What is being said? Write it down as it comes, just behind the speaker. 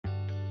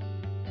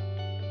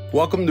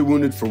Welcome to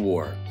Wounded for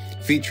War,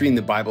 featuring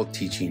the Bible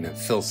teaching of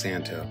Phil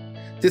Santo.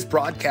 This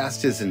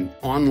broadcast is an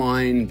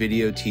online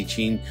video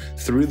teaching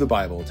through the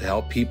Bible to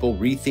help people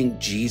rethink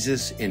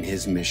Jesus and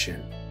his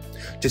mission,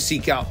 to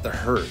seek out the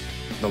hurt,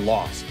 the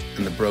lost,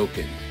 and the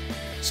broken.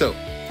 So,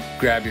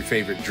 grab your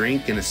favorite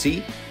drink and a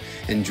seat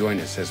and join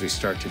us as we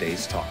start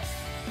today's talk.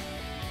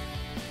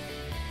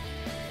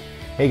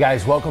 Hey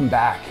guys, welcome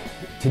back.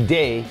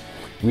 Today,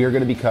 we are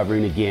going to be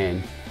covering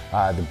again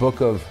the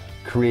book of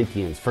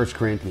Corinthians, 1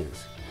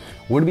 Corinthians.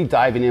 We're going to be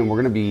diving in. We're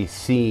going to be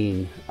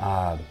seeing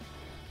a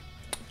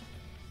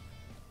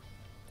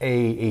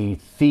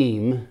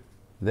theme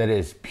that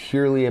is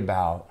purely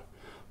about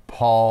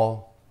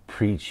Paul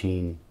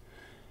preaching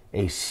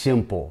a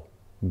simple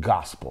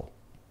gospel.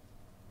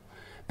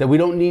 That we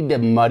don't need to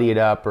muddy it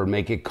up or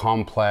make it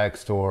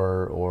complex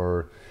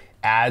or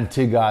add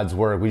to God's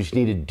work. We just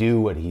need to do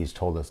what he's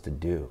told us to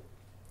do.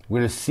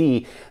 We're going to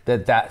see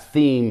that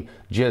theme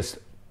just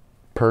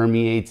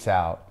permeates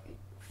out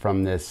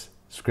from this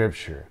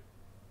scripture.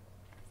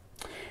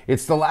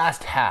 It's the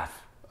last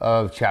half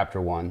of chapter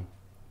 1,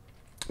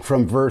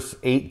 from verse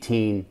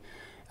 18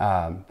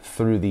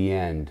 through the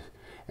end.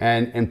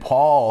 And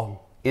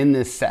Paul, in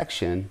this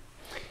section,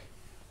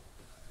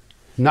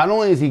 not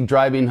only is he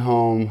driving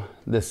home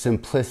the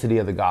simplicity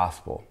of the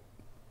gospel,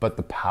 but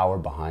the power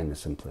behind the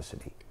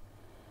simplicity.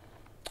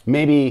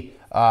 Maybe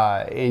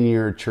in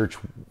your church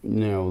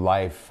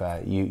life,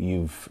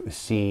 you've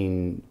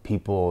seen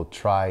people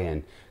try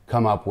and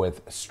come up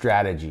with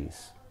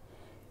strategies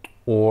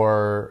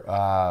or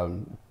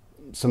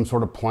some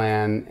sort of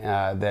plan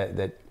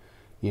that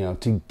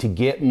to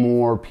get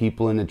more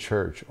people in the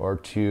church or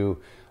to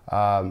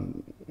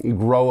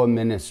grow a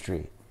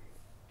ministry.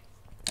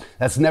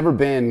 That's never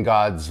been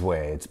God's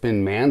way. It's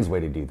been man's way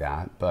to do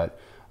that. But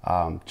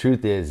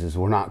truth is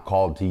we're not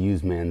called to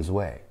use man's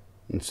way.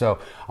 And so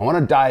I want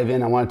to dive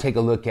in. I want to take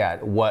a look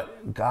at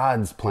what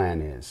God's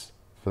plan is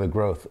for the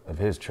growth of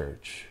his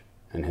church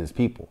and his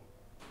people.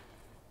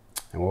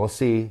 And we'll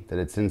see that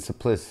it's in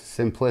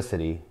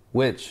simplicity,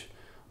 which,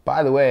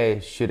 by the way,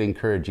 should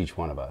encourage each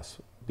one of us.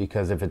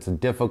 Because if it's a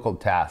difficult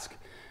task,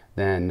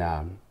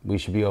 then we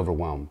should be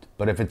overwhelmed.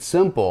 But if it's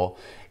simple,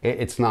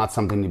 it's not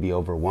something to be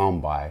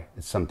overwhelmed by.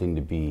 It's something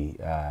to be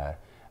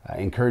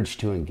encouraged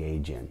to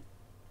engage in.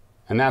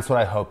 And that's what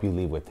I hope you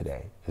leave with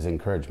today, is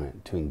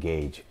encouragement to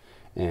engage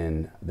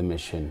in the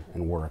mission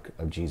and work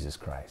of Jesus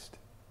Christ.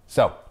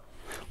 So,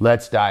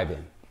 let's dive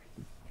in.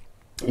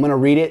 I'm going to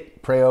read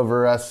it, pray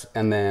over us,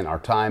 and then our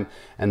time,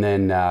 and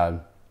then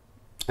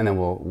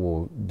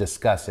we'll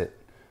discuss it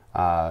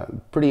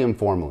pretty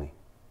informally.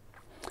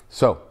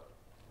 So,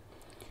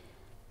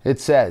 it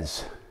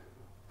says,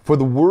 "For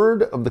the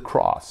word of the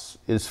cross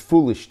is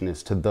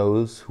foolishness to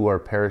those who are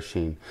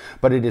perishing,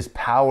 but it is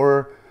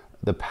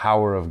the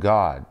power of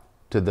God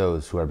to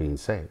those who are being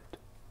saved.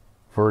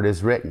 For it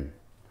is written,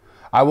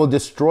 I will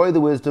destroy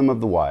the wisdom of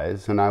the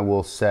wise, and I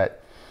will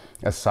set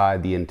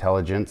aside the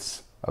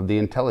intelligence of the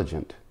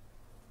intelligent.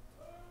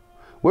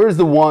 Where is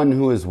the one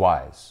who is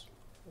wise?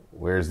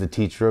 Where is the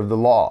teacher of the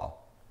law?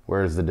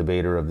 Where is the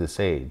debater of this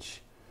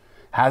age?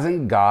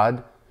 Hasn't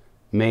God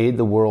made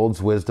the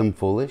world's wisdom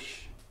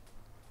foolish?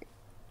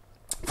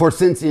 For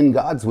since in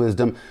God's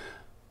wisdom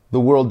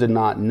the world did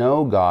not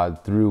know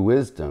God through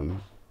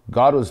wisdom,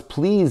 God was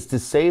pleased to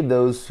save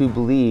those who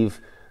believe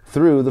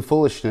through the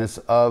foolishness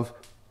of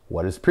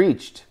what is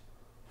preached.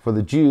 For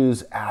the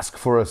Jews ask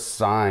for a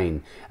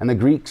sign, and the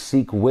Greeks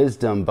seek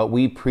wisdom, but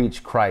we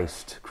preach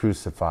Christ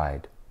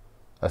crucified,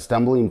 a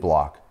stumbling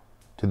block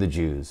to the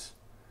Jews,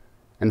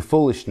 and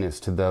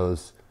foolishness to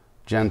those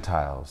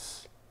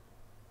Gentiles.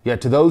 Yet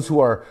to those who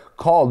are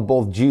called,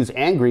 both Jews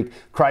and Greek,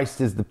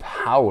 Christ is the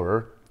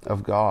power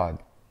of God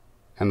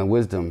and the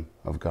wisdom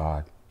of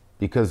God.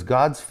 Because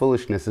God's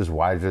foolishness is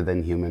wiser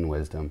than human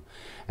wisdom,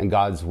 and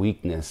God's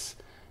weakness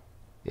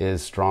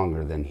is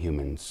stronger than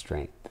human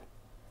strength."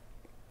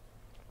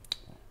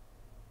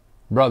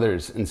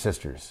 Brothers and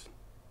sisters,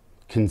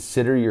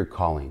 consider your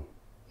calling.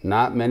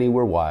 Not many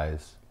were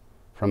wise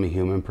from a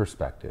human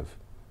perspective,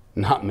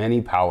 not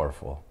many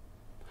powerful,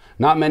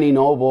 not many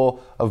noble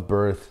of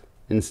birth.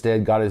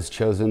 Instead, God has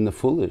chosen the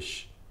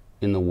foolish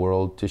in the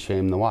world to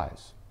shame the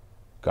wise.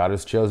 God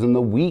has chosen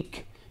the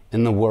weak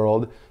in the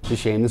world to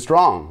shame the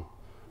strong.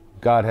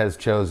 God has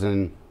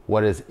chosen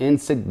what is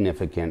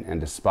insignificant and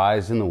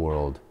despised in the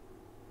world,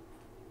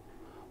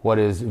 what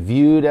is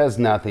viewed as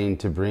nothing,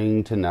 to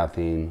bring to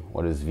nothing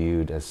what is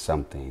viewed as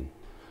something,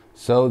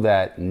 so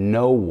that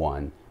no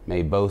one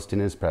may boast in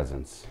his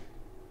presence.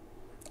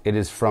 It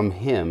is from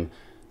him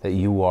that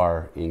you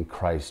are in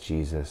Christ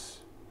Jesus,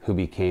 who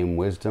became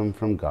wisdom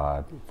from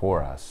God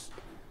for us,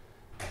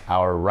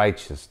 our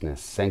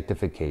righteousness,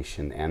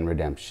 sanctification, and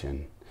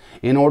redemption,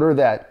 in order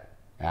that,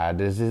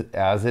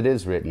 as it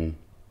is written,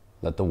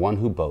 let the one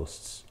who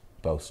boasts,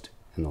 boast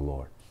in the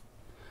Lord.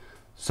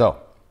 So,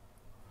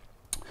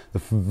 the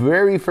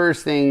very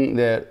first thing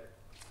that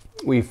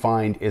we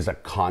find is a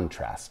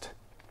contrast.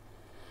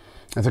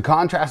 It's a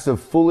contrast of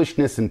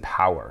foolishness and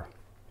power.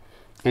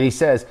 And he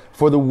says,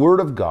 for the word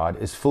of God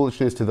is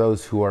foolishness to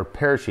those who are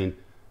perishing,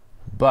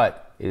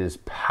 but it is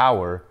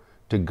power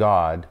to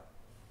God,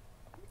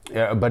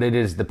 but it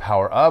is the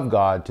power of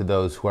God to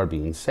those who are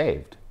being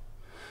saved.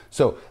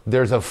 So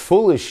there's a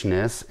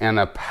foolishness and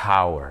a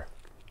power.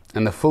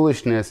 And the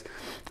foolishness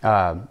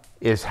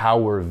is how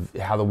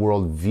the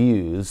world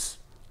views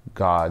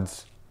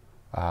God's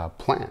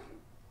plan.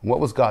 What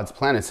was God's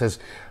plan? It says,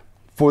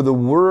 for the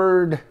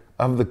word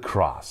of the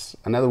cross.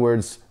 In other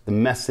words, the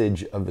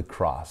message of the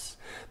cross.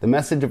 The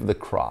message of the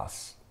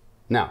cross.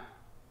 Now,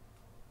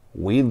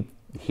 we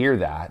hear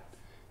that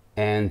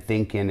and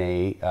think in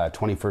a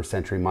 21st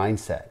century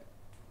mindset.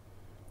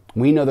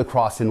 We know the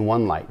cross in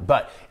one light,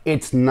 but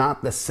it's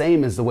not the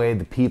same as the way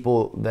the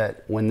people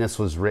that, when this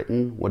was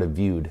written, would have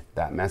viewed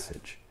that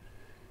message.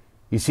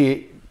 You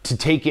see, to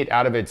take it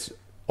out of its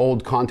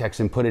old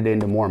context and put it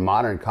into more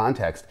modern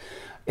context,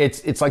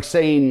 it's like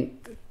saying,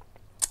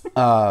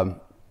 you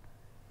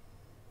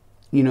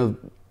know,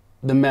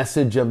 the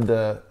message of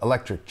the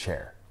electric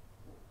chair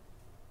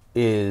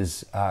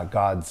is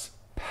God's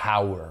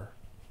power.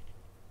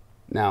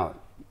 Now,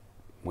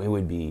 we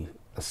would be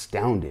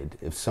astounded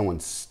if someone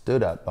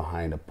stood up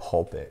behind a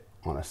pulpit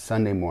on a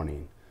Sunday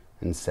morning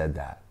and said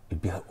that.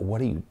 It'd be like,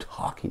 what are you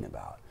talking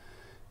about?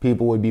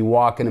 People would be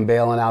walking and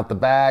bailing out the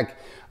back.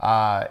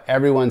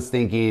 Everyone's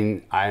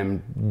thinking,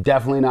 I'm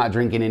definitely not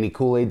drinking any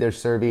Kool-Aid they're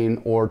serving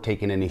or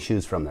taking any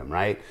shoes from them,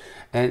 right?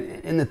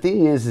 And the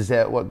thing is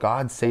that what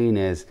God's saying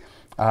is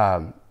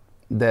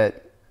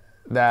that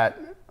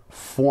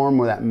form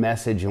or that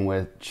message in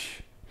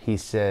which he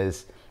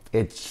says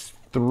it's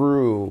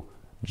through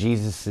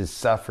Jesus'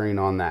 suffering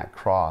on that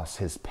cross,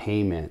 his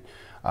payment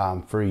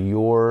for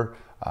your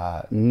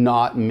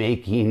not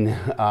making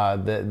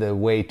the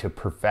way to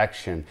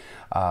perfection,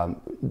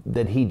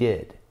 that he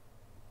did.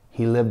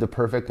 He lived a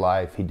perfect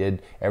life. He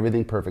did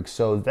everything perfect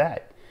so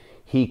that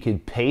he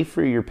could pay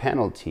for your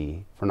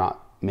penalty for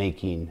not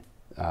making,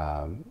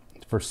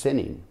 for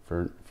sinning,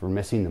 for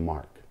missing the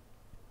mark.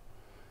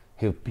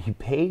 He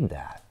paid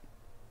that.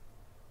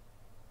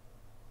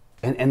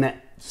 And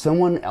that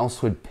someone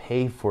else would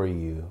pay for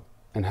you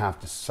and have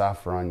to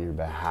suffer on your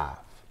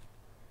behalf.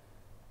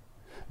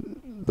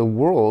 The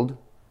world,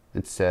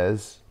 it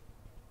says,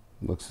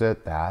 looks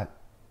at that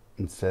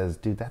and says,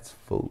 dude, that's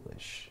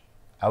foolish.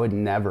 I would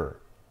never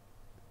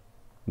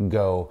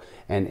go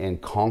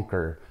and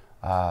conquer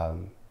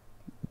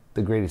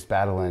the greatest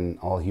battle in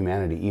all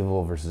humanity,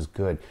 evil versus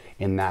good,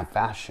 in that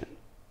fashion.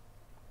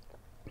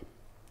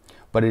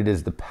 But it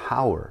is the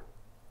power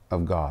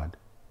of God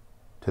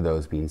to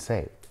those being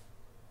saved.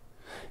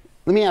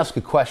 Let me ask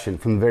a question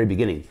from the very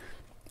beginning.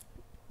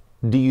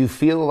 Do you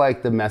feel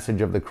like the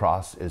message of the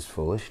cross is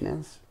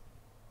foolishness?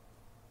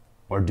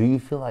 Or do you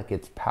feel like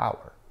it's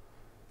power?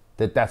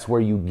 That's where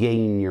you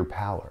gain your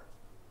power?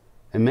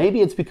 And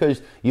maybe it's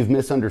because you've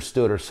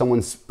misunderstood or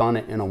someone spun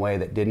it in a way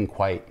that didn't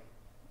quite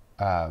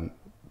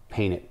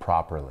paint it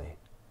properly.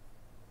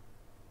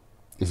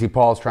 You see,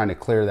 Paul's trying to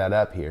clear that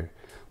up here.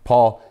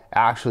 Paul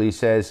actually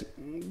says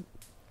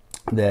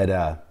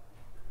that,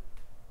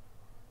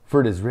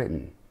 for it is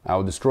written, I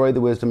will destroy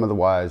the wisdom of the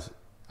wise,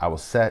 I will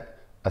set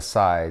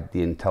aside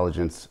the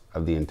intelligence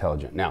of the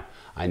intelligent. Now,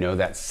 I know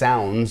that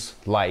sounds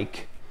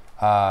like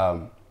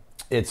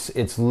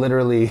it's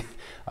literally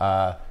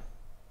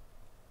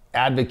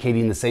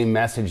advocating the same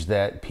message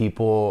that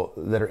people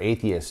that are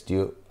atheists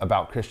do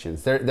about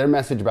Christians. Their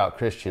message about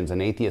Christians,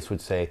 an atheist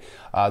would say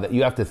that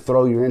you have to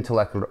throw your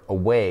intellect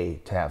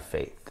away to have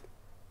faith.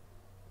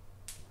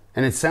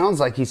 And it sounds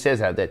like he says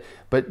that,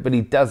 but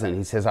he doesn't.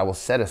 He says, I will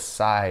set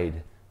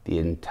aside the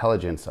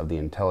intelligence of the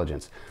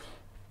intelligence.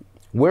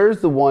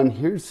 Where's the one,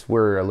 here's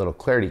where a little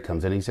clarity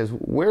comes in. He says,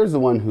 where's the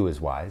one who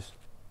is wise?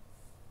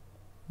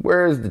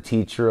 Where is the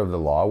teacher of the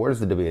law? Where's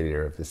the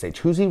debater of this age?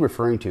 Who's he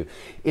referring to?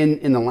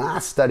 In the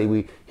last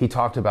study, he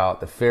talked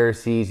about the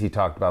Pharisees, he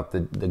talked about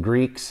the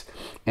Greeks,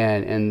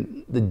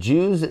 and the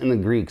Jews and the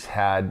Greeks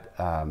had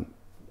an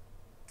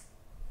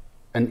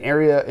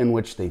area in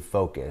which they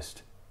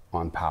focused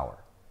on power.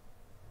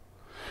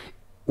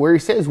 Where he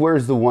says,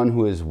 where's the one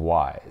who is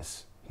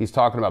wise? He's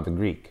talking about the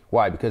Greek.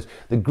 Why? Because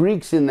the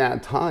Greeks in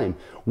that time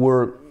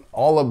were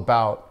all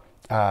about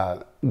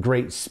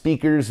great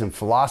speakers and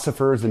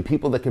philosophers and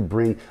people that could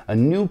bring a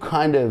new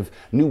kind of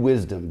new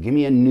wisdom. Give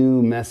me a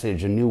new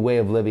message, a new way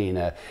of living.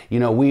 You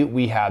know,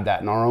 we have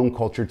that in our own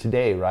culture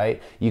today,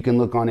 right? You can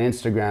look on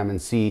Instagram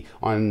and see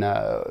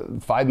on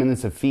 5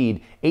 minutes of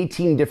feed,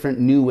 18 different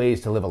new ways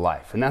to live a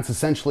life. And that's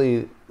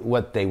essentially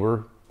what they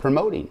were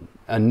promoting,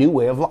 a new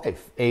way of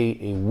life,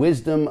 a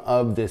wisdom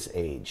of this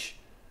age.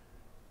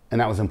 And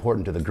that was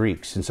important to the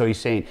Greeks. And so he's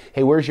saying,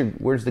 hey, where's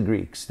the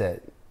Greeks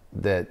that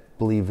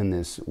believe in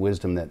this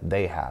wisdom that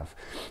they have?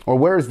 Or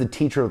where is the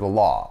teacher of the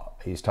law?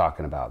 He's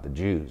talking about the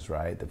Jews,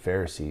 right? The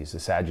Pharisees, the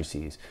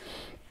Sadducees.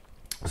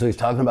 So he's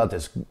talking about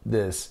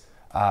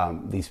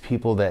these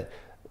people that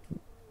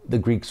the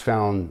Greeks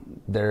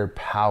found their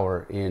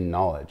power in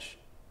knowledge.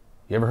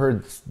 You ever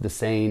heard the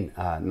saying,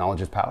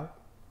 knowledge is power?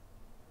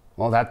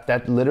 Well,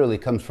 that literally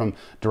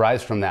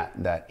derives from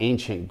that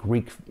ancient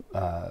Greek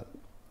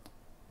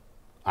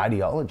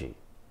ideology.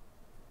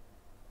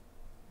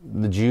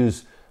 The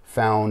Jews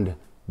found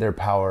their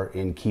power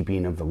in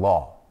keeping of the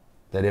law.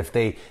 That if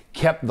they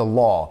kept the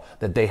law,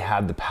 that they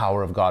had the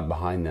power of God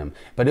behind them.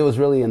 But it was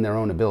really in their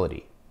own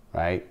ability,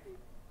 right?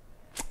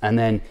 And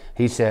then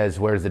he says,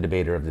 where's the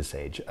debater of this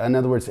age? In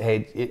other words,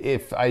 hey,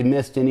 if I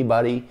missed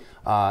anybody,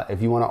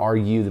 if you want to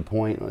argue the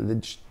point,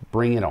 just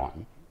bring it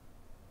on.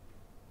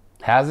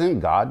 Hasn't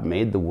God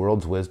made the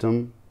world's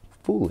wisdom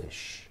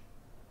foolish?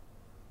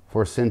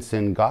 For since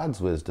in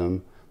God's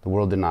wisdom, the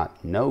world did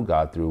not know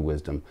God through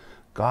wisdom,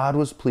 God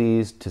was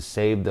pleased to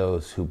save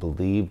those who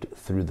believed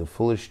through the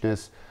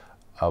foolishness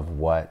of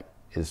what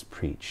is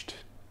preached.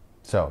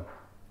 So,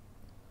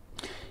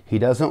 he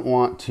doesn't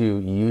want to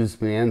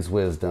use man's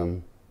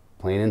wisdom,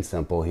 plain and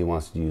simple. He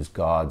wants to use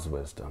God's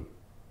wisdom.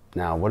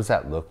 Now, what does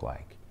that look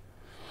like?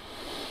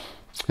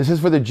 This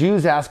is for the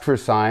Jews ask for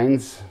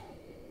signs,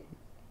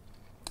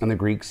 and the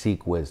Greeks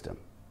seek wisdom.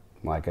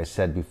 Like I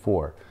said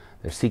before,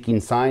 they're seeking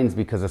signs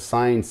because a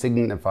sign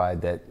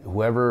signified that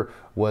whoever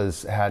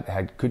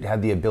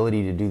had the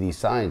ability to do these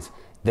signs,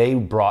 they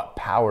brought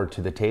power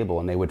to the table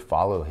and they would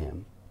follow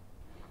him.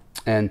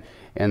 And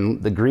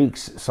the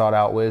Greeks sought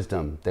out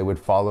wisdom. They would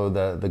follow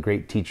the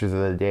great teachers of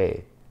the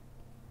day.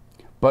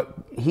 But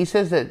he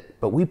says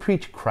but we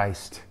preach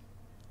Christ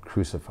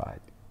crucified.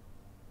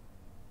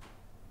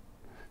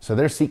 So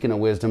they're seeking a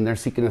wisdom, they're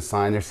seeking a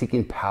sign, they're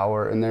seeking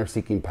power, and they're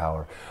seeking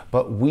power.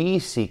 But we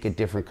seek a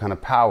different kind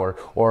of power,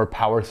 or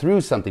power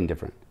through something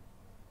different.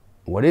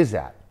 What is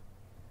that?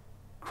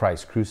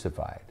 Christ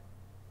crucified.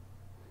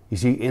 You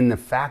see, in the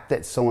fact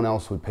that someone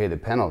else would pay the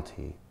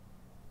penalty,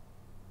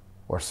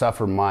 or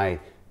suffer my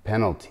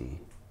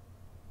penalty,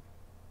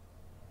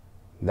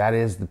 that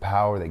is the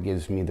power that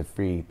gives me the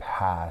free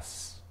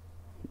pass.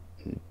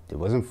 It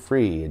wasn't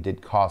free, it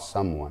did cost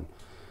someone,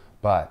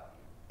 but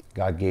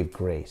God gave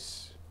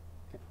grace.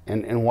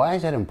 And why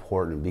is that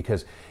important?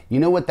 Because you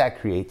know what that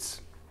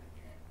creates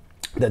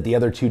that the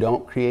other two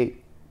don't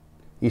create?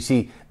 You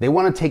see, they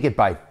want to take it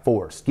by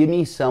force. Give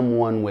me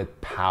someone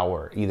with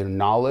power, either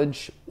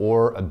knowledge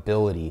or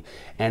ability,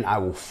 and I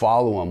will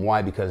follow him.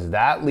 Why? Because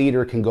that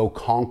leader can go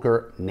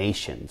conquer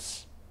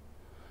nations.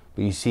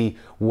 But you see,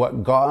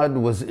 what God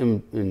was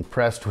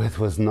impressed with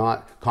was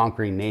not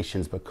conquering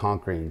nations, but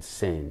conquering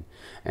sin.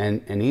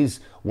 And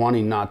he's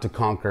wanting not to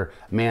conquer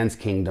man's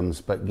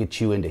kingdoms, but get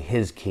you into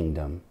his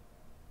kingdom.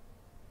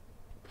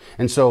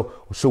 And so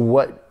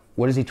what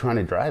is he trying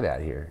to drive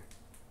at here?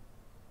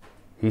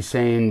 He's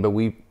saying, but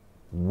we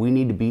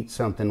need to beat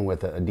something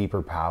with a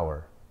deeper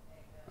power,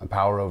 a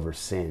power over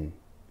sin.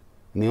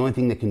 And the only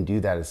thing that can do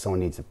that is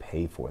someone needs to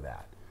pay for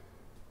that.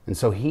 And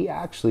so he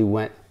actually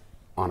went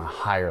on a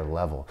higher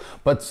level.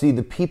 But see,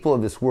 the people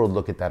of this world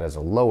look at that as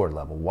a lower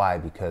level. Why?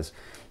 Because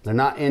they're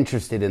not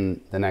interested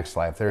in the next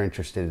life. They're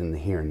interested in the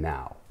here and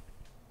now.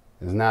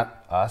 Isn't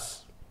that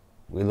us?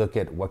 We look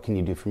at, what can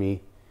you do for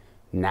me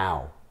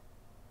now?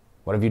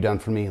 What have you done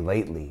for me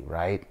lately,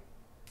 right?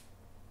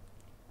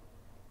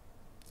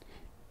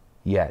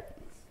 Yet,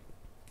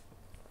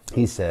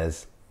 he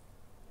says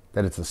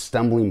that it's a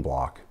stumbling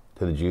block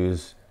to the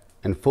Jews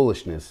and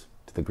foolishness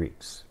to the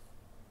Greeks.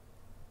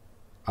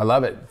 I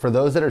love it. For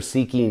those that are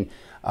seeking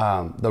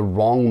the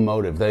wrong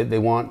motive, they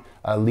want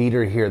a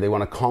leader here. They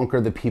want to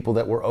conquer the people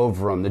that were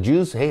over them. The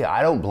Jews, hey,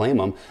 I don't blame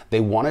them.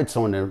 They wanted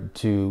someone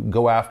to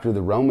go after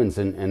the Romans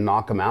and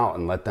knock them out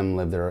and let them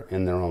live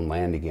in their own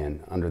land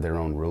again under their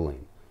own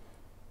ruling.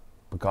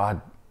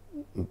 But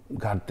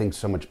God thinks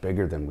so much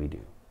bigger than we do.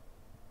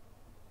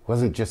 He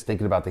wasn't just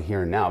thinking about the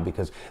here and now,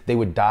 because they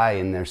would die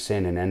in their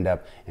sin and end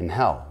up in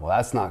hell. Well,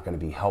 that's not going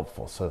to be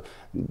helpful. So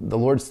the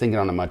Lord's thinking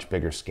on a much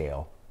bigger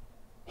scale.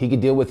 He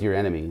could deal with your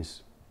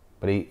enemies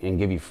and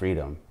give you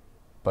freedom.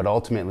 But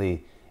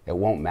ultimately, it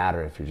won't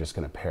matter if you're just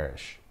going to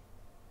perish.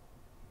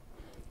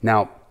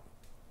 Now,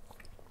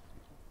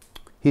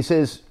 he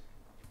says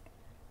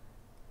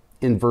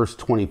in verse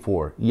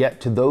 24, yet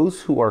to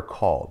those who are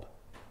called,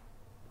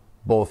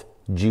 both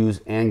Jews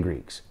and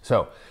Greeks.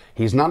 So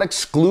he's not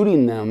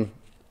excluding them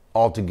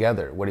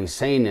altogether. What he's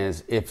saying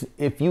is,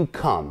 if you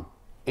come,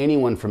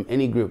 anyone from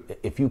any group,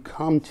 if you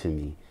come to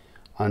me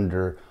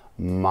under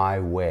my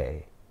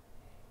way,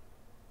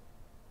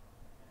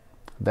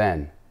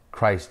 then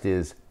Christ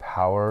is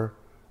power,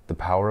 the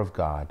power of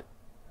God,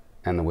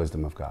 and the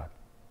wisdom of God.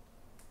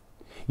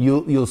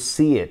 You'll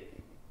see it,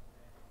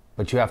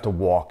 but you have to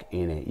walk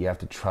in it. You have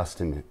to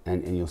trust him,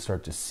 and you'll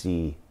start to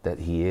see that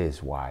he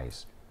is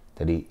wise,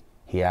 that he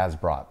has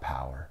brought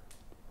power.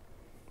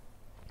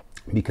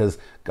 Because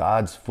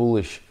God's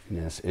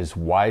foolishness is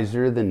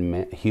wiser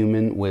than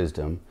human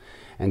wisdom,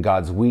 and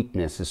God's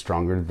weakness is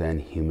stronger than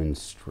human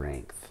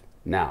strength.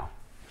 Now,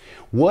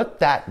 what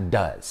that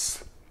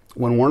does,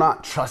 when we're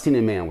not trusting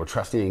in man, we're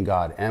trusting in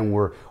God, and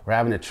we're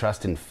having to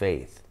trust in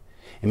faith,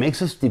 it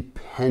makes us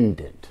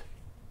dependent.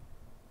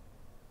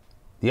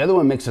 The other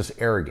one makes us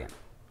arrogant.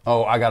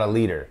 Oh, I got a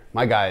leader.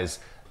 My guy's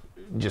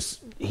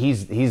just,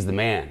 he's the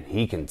man.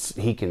 He can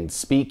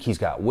speak. He's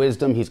got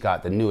wisdom. He's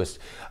got the newest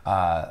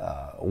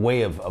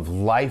way of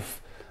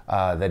life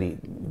that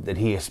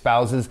he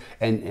espouses,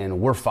 and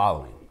we're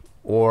following.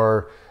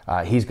 or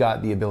he's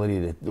got the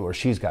ability to, or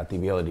she's got the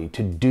ability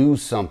to do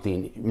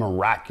something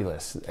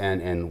miraculous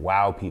and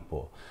wow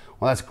people.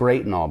 Well, that's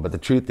great and all, but the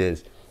truth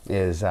is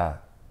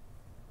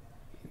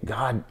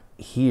God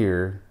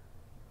here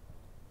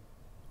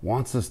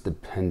wants us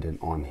dependent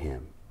on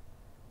him.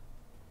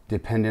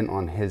 Dependent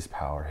on his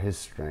power, his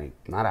strength,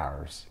 not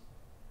ours.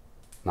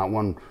 Not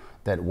one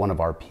that one of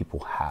our people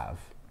have,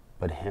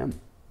 but him.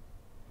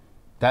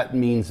 That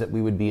means that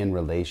we would be in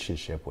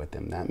relationship with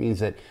him. That means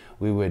that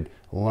we would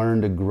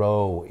learn to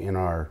grow in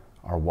our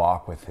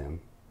walk with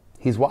him.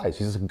 He's wise.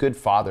 He's a good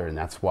father, and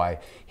that's why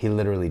he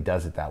literally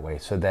does it that way.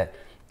 So that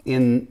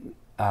in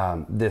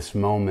this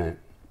moment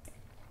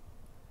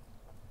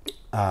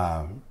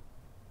of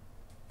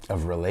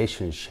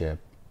relationship,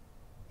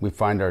 we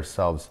find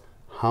ourselves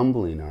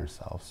humbling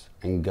ourselves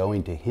and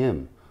going to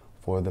him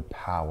for the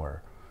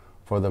power,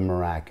 for the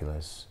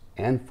miraculous,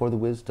 and for the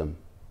wisdom.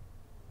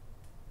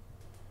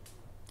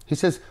 He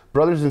says,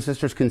 brothers and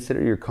sisters,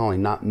 consider your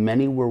calling. Not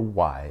many were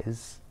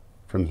wise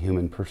from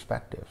human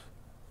perspective.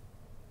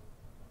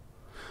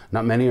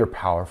 Not many are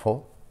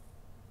powerful.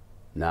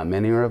 Not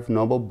many are of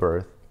noble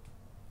birth.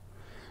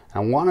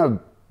 I want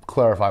to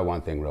clarify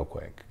one thing real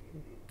quick.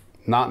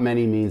 Not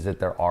many means that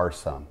there are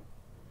some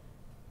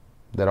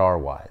that are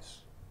wise.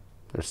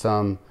 There's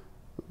some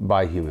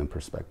by human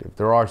perspective.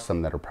 There are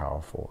some that are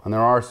powerful, and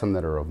there are some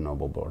that are of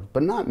noble birth,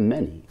 but not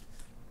many.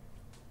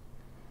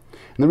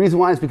 And the reason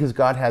why is because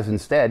God has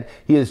instead,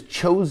 he has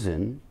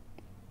chosen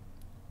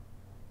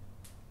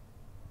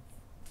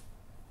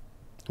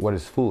what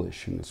is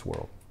foolish in this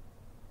world.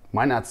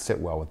 Might not sit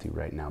well with you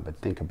right now, but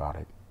think about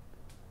it.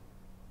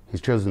 He's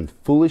chosen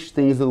foolish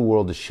things of the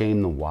world to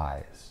shame the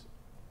wise.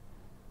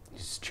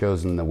 He's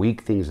chosen the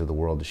weak things of the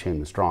world to shame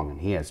the strong. And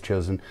he has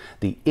chosen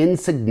the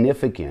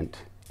insignificant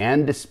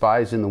and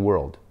despised in the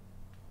world,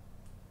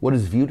 what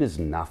is viewed as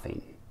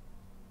nothing,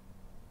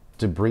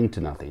 to bring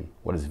to nothing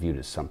what is viewed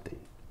as something.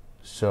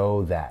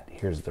 So that,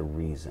 here's the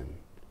reason,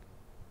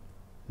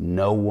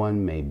 no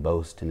one may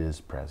boast in his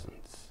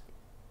presence.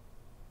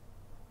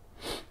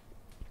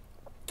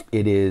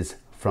 It is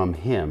from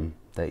him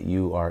that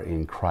you are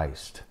in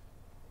Christ,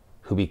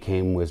 who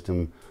became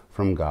wisdom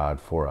from God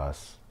for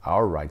us,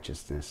 our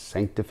righteousness,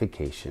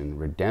 sanctification,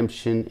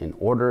 redemption, in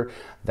order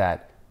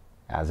that,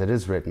 as it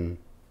is written,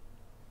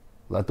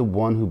 let the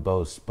one who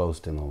boasts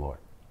boast in the Lord.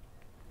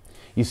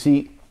 You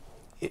see,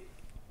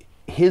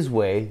 his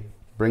way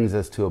brings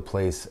us to a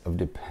place of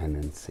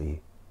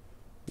dependency.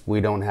 We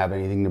don't have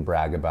anything to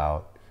brag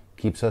about,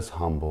 keeps us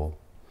humble.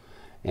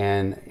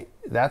 And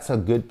that's a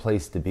good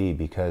place to be,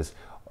 because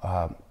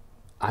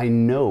I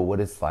know what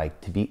it's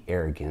like to be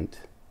arrogant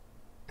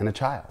and a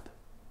child.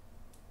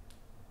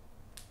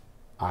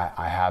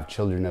 I have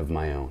children of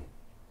my own.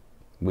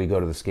 We go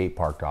to the skate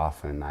park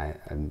often.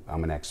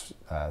 I'm an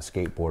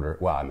ex-skateboarder.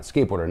 Well, I'm a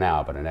skateboarder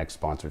now, but an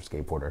ex-sponsored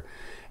skateboarder.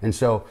 And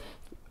so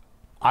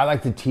I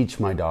like to teach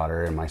my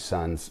daughter and my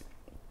sons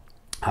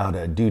how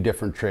to do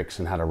different tricks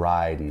and how to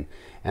ride.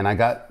 And I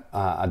got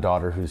a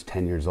daughter who's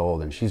 10 years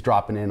old, and she's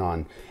dropping in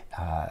on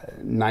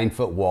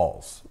 9-foot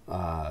walls.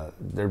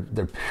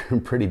 They're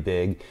pretty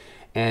big.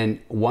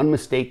 And one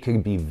mistake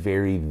could be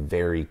very,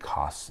 very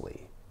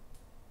costly.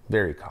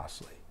 Very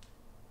costly.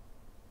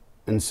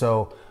 And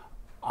so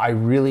I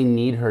really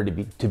need her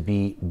to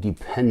be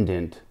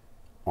dependent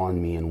on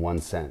me in one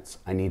sense.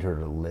 I need her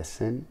to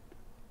listen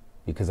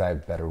because I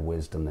have better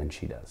wisdom than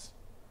she does.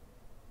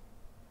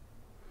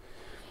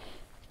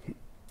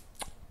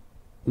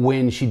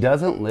 When she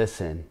doesn't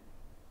listen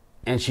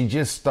and she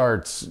just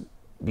starts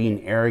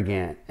being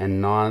arrogant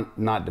and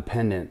not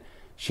dependent,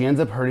 she ends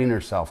up hurting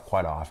herself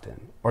quite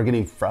often or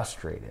getting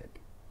frustrated.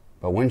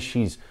 But when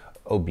she's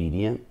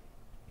obedient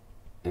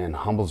and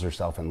humbles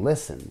herself and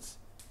listens,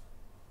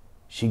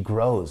 she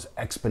grows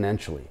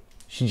exponentially.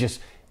 She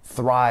just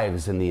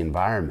thrives in the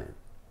environment.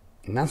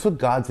 And that's what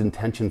God's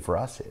intention for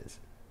us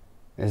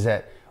is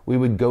that we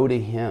would go to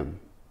him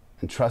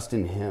and trust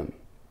in him.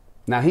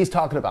 Now, he's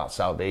talking about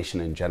salvation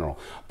in general,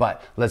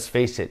 but let's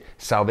face it,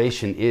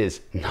 salvation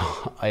is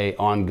not an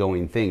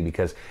ongoing thing,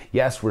 because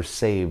yes, we're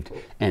saved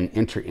and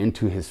enter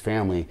into his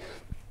family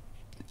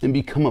and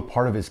become a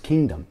part of his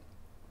kingdom.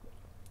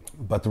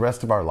 But the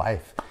rest of our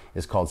life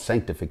is called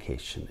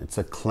sanctification. It's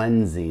a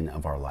cleansing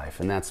of our life,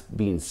 and that's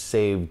being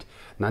saved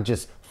not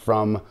just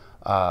from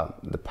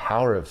the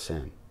power of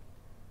sin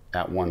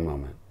at one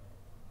moment,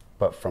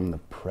 but from the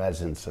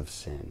presence of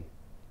sin.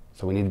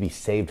 So we need to be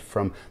saved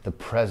from the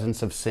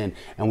presence of sin,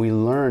 and we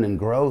learn and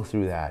grow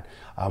through that.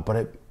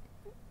 But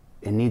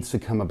it needs to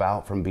come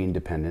about from being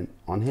dependent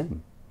on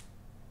him.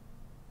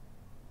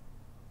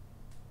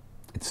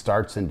 It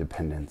starts in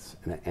dependence,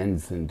 and it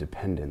ends in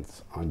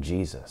dependence on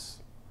Jesus.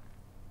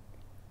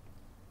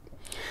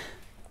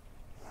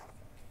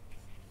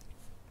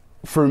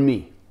 For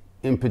me,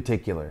 in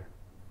particular,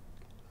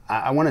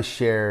 I want to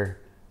share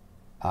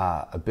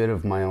a bit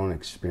of my own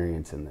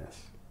experience in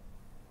this.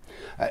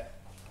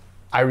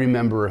 I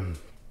remember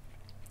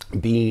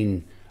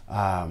being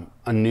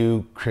a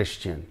new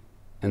Christian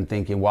and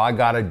thinking, well, I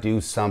got to do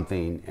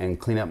something and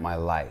clean up my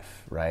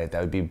life, right?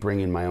 That would be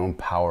bringing my own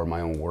power,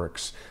 my own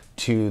works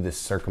to this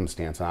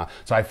circumstance. So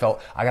I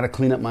felt I got to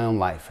clean up my own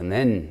life and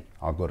then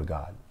I'll go to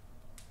God.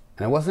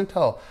 And it wasn't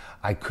until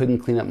I couldn't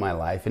clean up my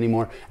life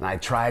anymore, and I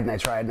tried and I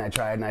tried and I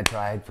tried and I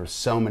tried for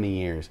so many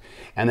years.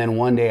 And then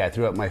one day I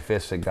threw up my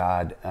fist at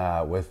God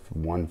with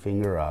one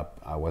finger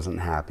up. I wasn't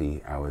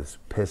happy. I was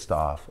pissed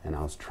off and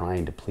I was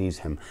trying to please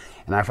him.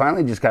 And I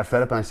finally just got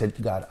fed up and I said,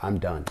 God, I'm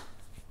done.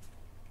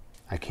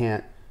 I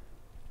can't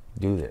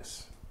do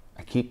this.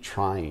 I keep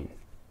trying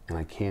and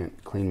I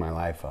can't clean my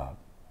life up.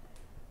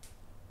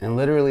 And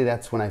literally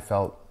that's when I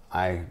felt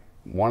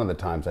one of the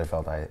times I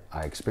felt I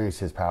experienced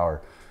his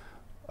power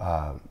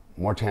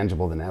more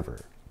tangible than ever.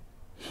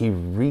 He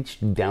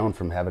reached down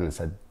from heaven and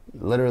said,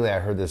 literally I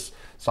heard this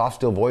soft,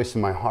 still voice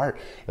in my heart.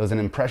 It was an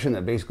impression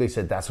that basically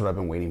said, that's what I've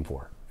been waiting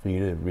for you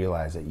to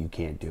realize that you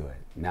can't do it.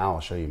 Now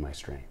I'll show you my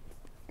strength.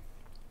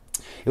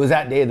 It was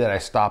that day that I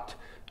stopped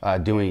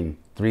doing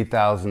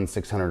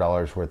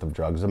 $3,600 worth of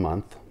drugs a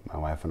month. My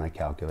wife and I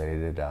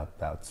calculated it up.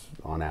 That's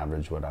on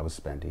average what I was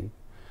spending.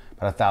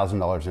 About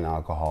 $1,000 in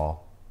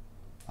alcohol,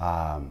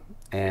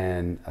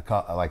 and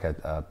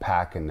a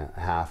pack and a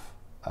half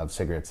of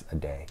cigarettes a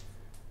day.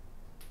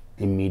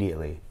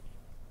 Immediately,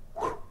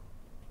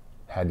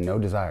 had no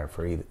desire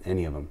for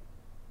any of them.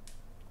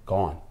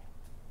 Gone.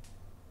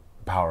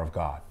 The power of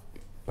God.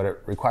 But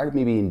it required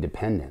me being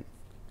dependent.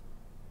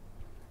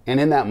 And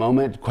in that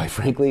moment, quite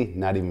frankly,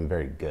 not even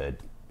very good.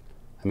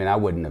 I mean,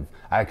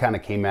 I kind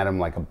of came at him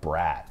like a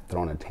brat,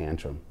 throwing a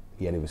tantrum,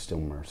 yet he was still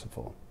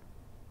merciful.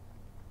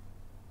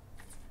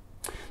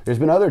 There's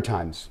been other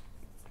times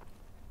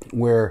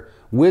where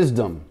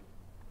wisdom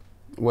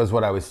was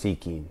what I was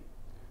seeking.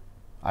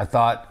 I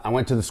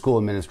went to the School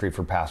of Ministry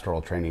for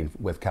pastoral training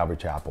with Calvary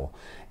Chapel,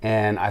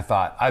 and I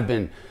thought, I've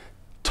been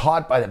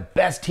taught by the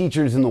best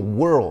teachers in the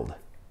world.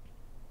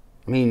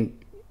 I mean,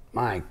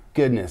 my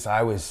goodness,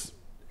 I was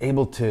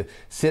able to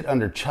sit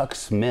under Chuck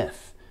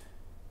Smith,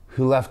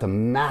 who left a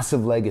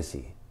massive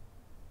legacy,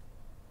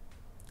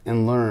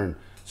 and learn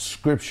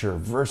scripture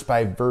verse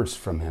by verse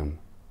from him.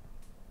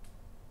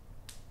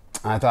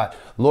 I thought,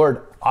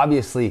 Lord,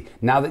 obviously,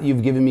 now that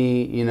you've given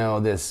me,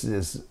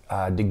 this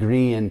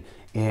degree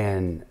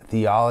in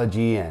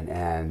theology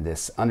and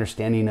this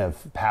understanding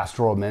of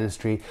pastoral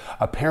ministry,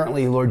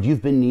 apparently, Lord,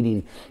 you've been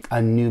needing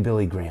a new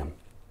Billy Graham.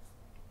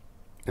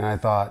 And I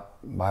thought,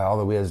 by all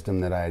the wisdom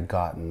that I had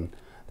gotten,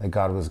 that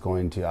God was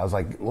going to, I was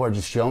like, Lord,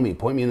 just show me,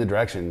 point me in the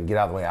direction, get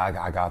out of the way,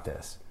 I got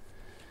this.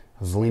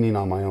 I was leaning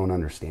on my own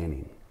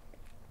understanding.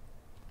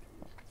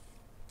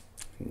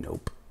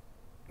 Nope.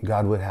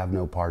 God would have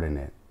no part in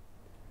it.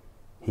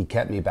 He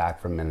kept me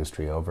back from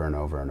ministry over and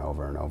over and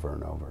over and over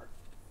and over.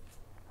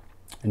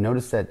 And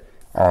notice that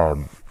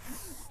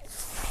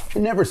it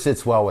never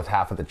sits well with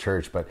half of the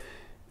church, but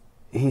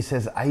he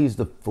says, I use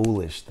the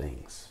foolish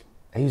things.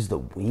 I use the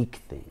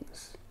weak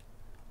things.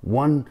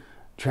 One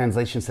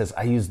translation says,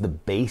 I use the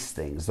base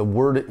things. The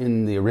word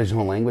in the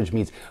original language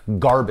means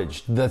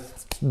garbage. The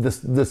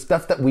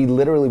stuff that we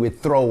literally would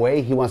throw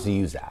away, he wants to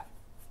use that.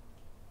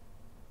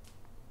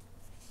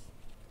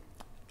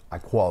 I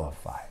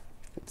qualify.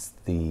 It's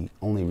the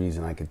only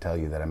reason I could tell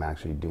you that I'm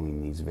actually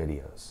doing these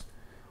videos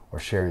or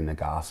sharing the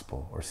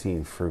gospel or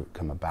seeing fruit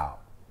come about.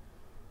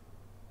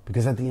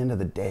 Because at the end of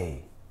the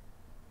day,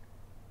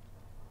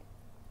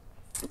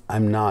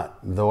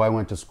 though I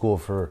went to school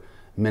for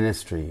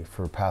ministry,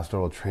 for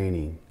pastoral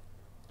training,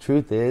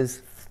 truth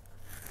is,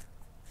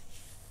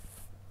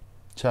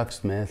 Chuck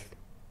Smith,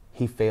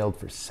 he failed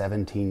for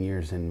 17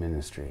 years in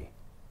ministry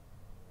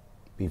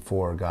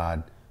before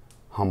God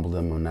humbled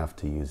him enough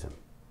to use him.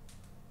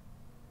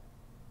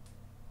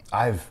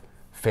 I've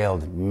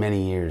failed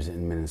many years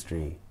in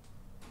ministry.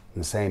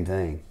 The same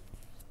thing.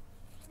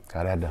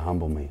 God had to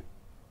humble me.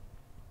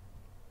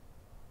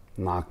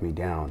 Knock me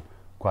down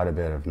quite a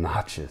bit of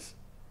notches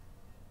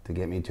to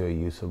get me to a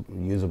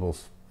usable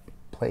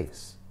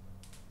place.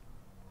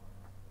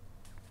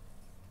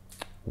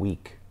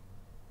 Weak.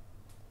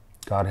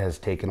 God has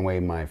taken away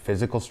my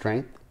physical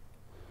strength.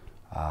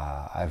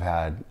 I've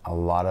had a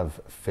lot of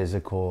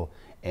physical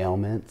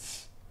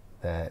ailments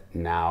that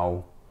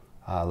now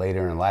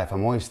later in life,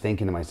 I'm always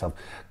thinking to myself,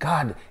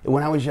 God,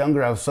 when I was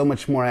younger, I had so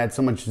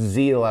much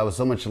zeal, I was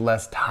so much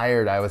less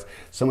tired, I was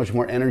so much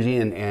more energy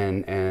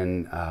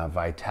and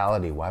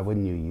vitality. Why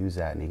wouldn't you use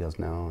that? And he goes,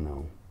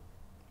 no.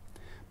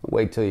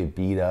 Wait till you're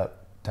beat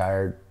up,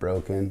 tired,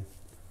 broken,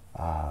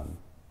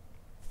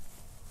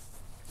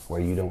 where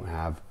you don't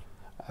have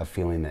a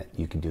feeling that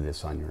you can do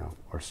this on your own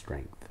or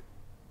strength.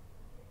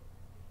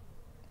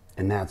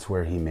 And that's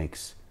where he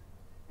makes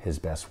his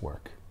best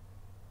work.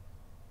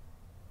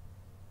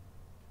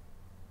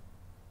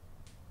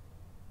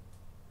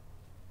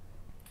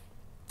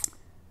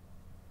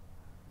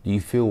 Do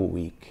you feel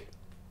weak?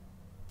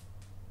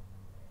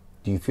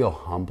 Do you feel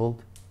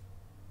humbled?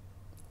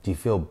 Do you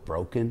feel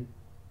broken?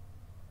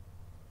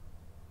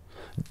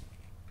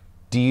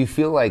 Do you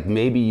feel like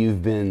maybe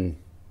you've been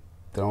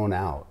thrown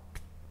out?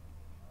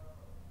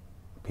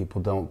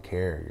 People don't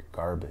care, you're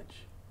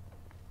garbage.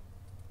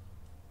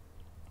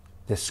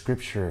 this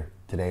scripture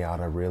today ought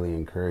to really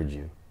encourage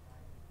you,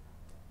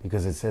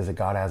 because it says that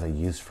God has a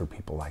use for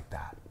people like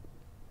that.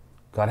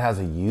 God has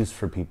a use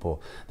for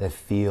people that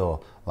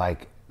feel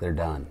like they're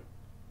done.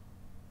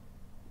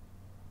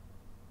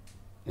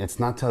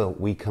 It's not till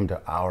we come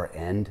to our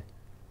end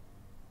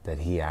that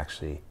he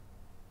actually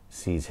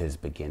sees his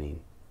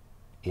beginning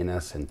in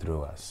us and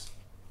through us.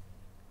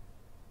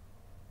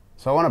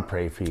 So I want to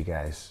pray for you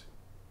guys.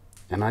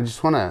 And I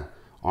just want to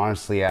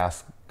honestly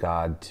ask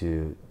God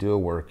to do a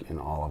work in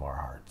all of our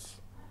hearts.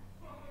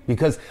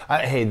 Because,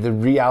 hey, the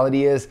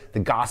reality is the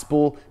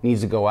gospel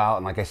needs to go out.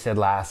 And like I said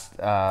last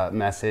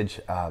message,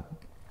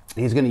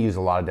 he's going to use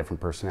a lot of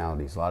different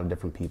personalities, a lot of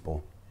different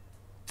people.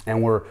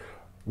 And we're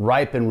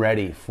ripe and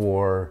ready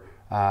for,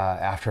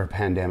 after a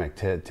pandemic,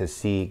 to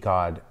see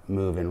God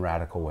move in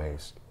radical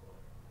ways.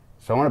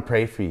 So I want to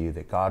pray for you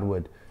that God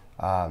would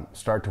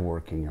start to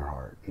work in your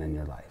heart and in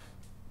your life.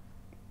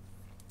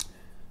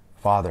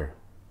 Father,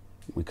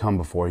 we come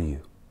before you.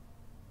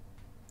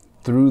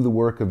 Through the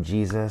work of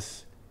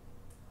Jesus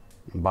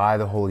and by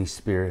the Holy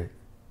Spirit,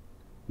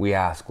 we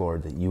ask,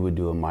 Lord, that you would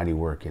do a mighty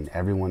work in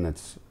everyone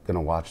that's going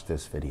to watch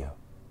this video.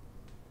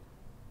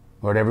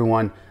 Lord,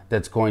 everyone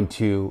that's going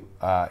to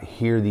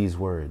hear these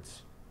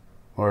words,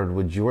 Lord,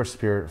 would your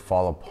Spirit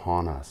fall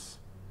upon us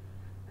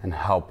and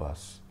help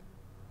us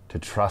to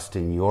trust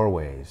in your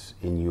ways,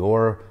 in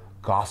your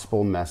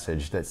gospel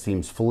message that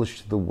seems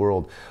foolish to the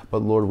world.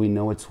 But Lord, we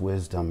know it's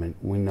wisdom and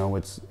we know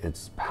it's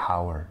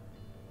power.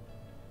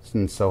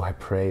 And so I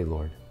pray,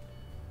 Lord,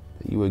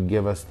 that you would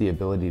give us the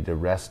ability to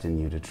rest in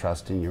you, to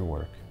trust in your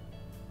work.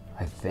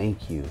 I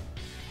thank you.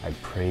 I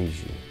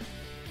praise you.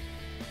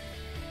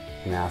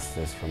 And ask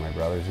this for my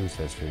brothers and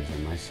sisters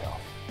and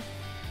myself.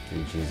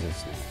 In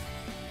Jesus' name,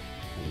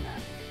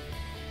 amen.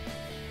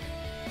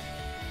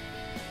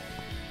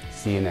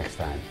 See you next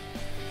time.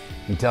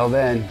 Until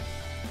then,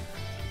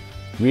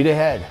 read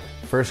ahead,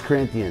 1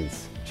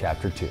 Corinthians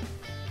chapter 2.